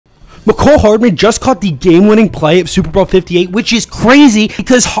Mecole Hardman just caught the game-winning play at Super Bowl 58, which is crazy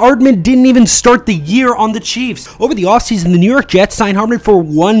because Hardman didn't even start the year on the Chiefs. Over the offseason, the New York Jets signed Hardman for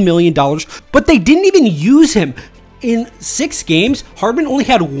 $1 million, but they didn't even use him. In 6 games, Hardman only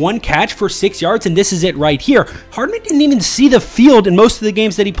had 1 catch for 6 yards, and this is it right here. Hardman didn't even see the field in most of the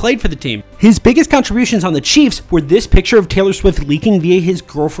games that he played for the team. His biggest contributions on the Chiefs were this picture of Taylor Swift leaking via his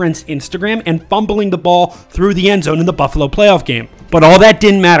girlfriend's Instagram and fumbling the ball through the end zone in the Buffalo playoff game. But all that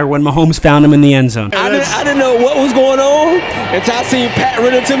didn't matter when Mahomes found him in the end zone. I didn't know what was going on until I seen Pat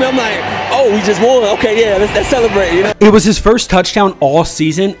run into me. I'm like, oh, we just won. Okay, yeah, let's celebrate. You know? It was his first touchdown all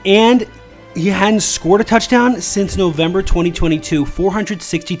season, and he hadn't scored a touchdown since November 2022,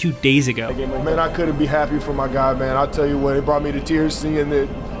 462 days ago. Man, I couldn't be happy for my guy, man. I'll tell you what, it brought me to tears seeing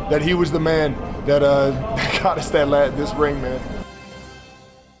that he was the man that got us this ring, man.